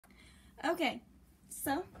Okay,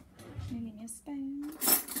 so give me a spoon.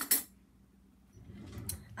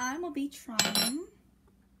 I will be trying.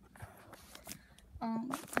 I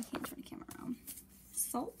can't turn the camera around.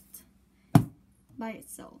 Salt by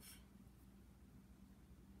itself.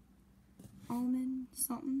 Almond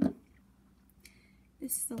something.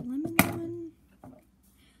 This is the lemon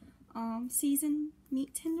one. Seasoned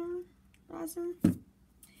meat tenderizer.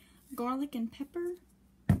 Garlic and pepper.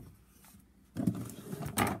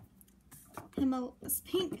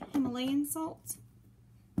 Pink Himalayan salt.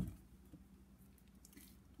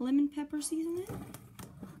 Lemon pepper seasoning.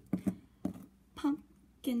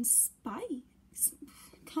 Pumpkin spice.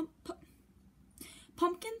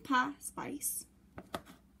 Pumpkin pie spice.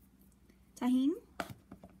 Tahini.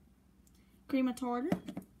 Cream of tartar.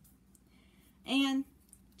 And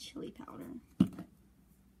chili powder.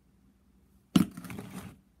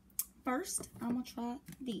 First, I'm going to try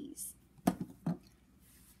these. I'm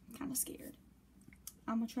kind of scared.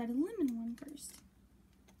 I'm going to try the lemon one first.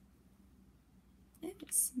 Oh,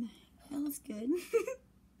 it smells good.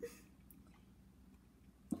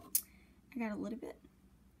 I got a little bit.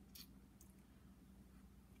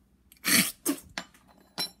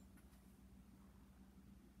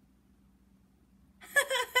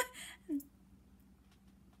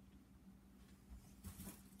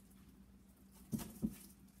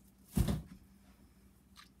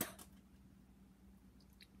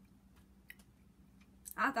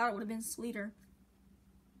 I thought it would have been sweeter.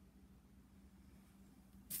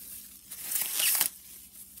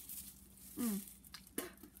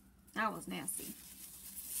 That was nasty.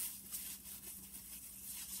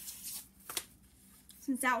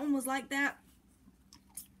 Since that one was like that,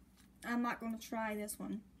 I'm not going to try this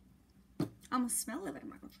one. I'm going to smell it, but I'm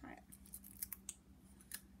not going to try it.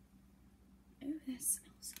 Oh, that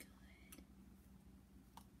smells good.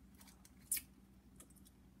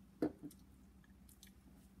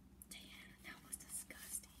 Damn, that was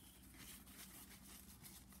disgusting.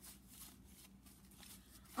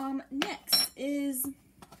 Next is,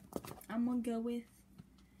 I'm going to go with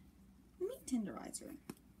meat tenderizer.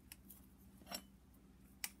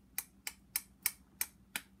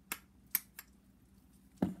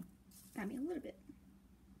 Got me a little bit.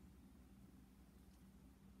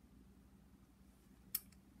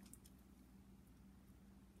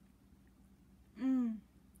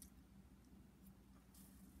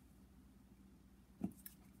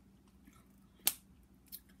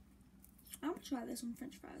 I'm gonna try this one,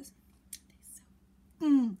 French fries.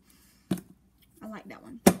 I like that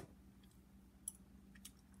one.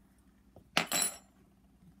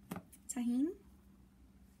 Tahini.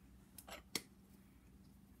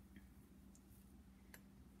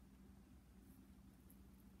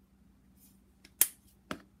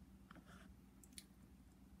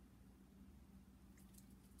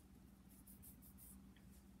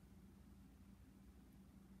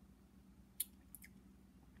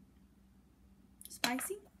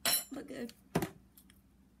 Spicy, but good.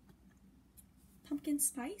 Pumpkin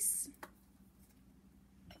spice.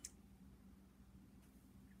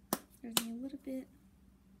 There's me a little bit.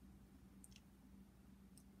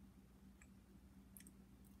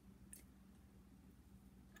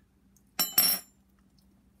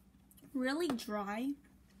 Really dry,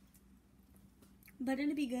 but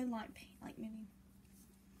it'd be good like maybe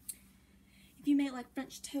if you made like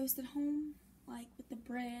French toast at home, like with the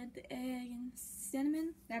bread, the egg, and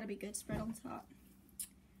cinnamon. That'd be good. Spread on top.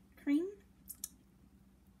 Cream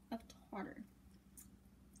of tartar.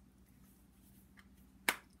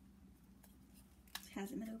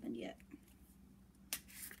 Hasn't been opened yet.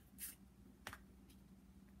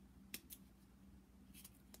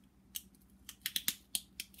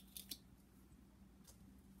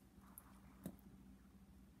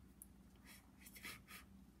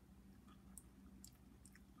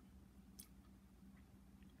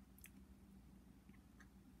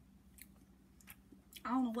 I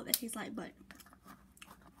don't know what that tastes like, but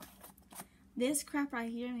this crap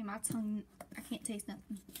right here, I mean, my tongue, I can't taste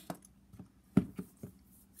nothing.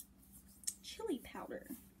 Chili powder.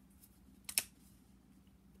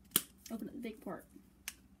 Open up the big part.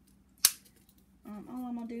 All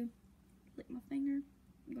I'm gonna do, lick my finger,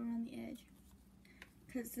 and go around the edge,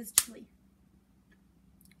 because it says chili.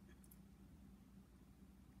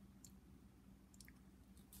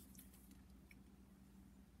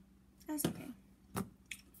 That's okay.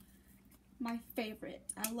 My favorite.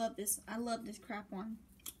 I love this. I love this crap one.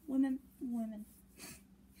 Women.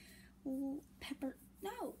 Oh, pepper.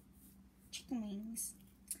 No. Chicken wings.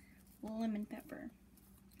 Lemon pepper.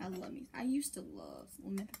 I love these. I used to love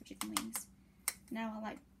lemon pepper chicken wings. Now I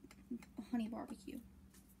like honey barbecue.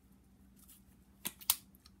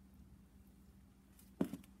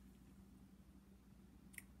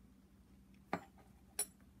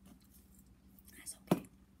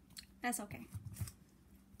 That's okay.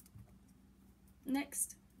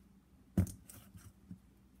 Next,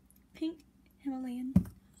 pink Himalayan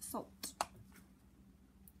salt.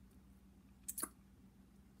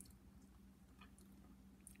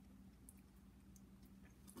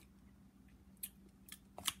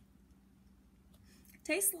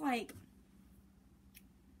 Tastes like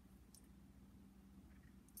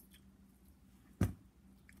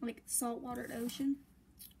saltwater ocean,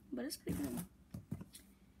 but it's pretty good.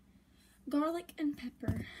 Garlic and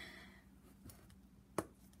pepper.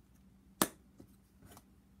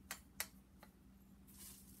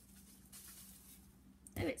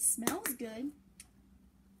 Oh, it smells good.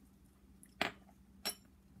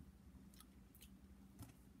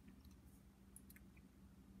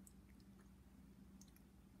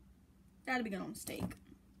 That'd be good on steak.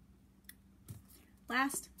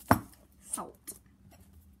 Last, salt.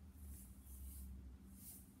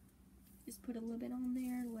 Just put a little bit on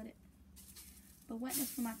there, let it, the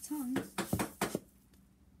wetness for my tongue.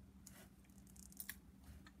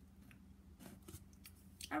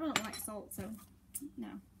 I really don't like salt, so no.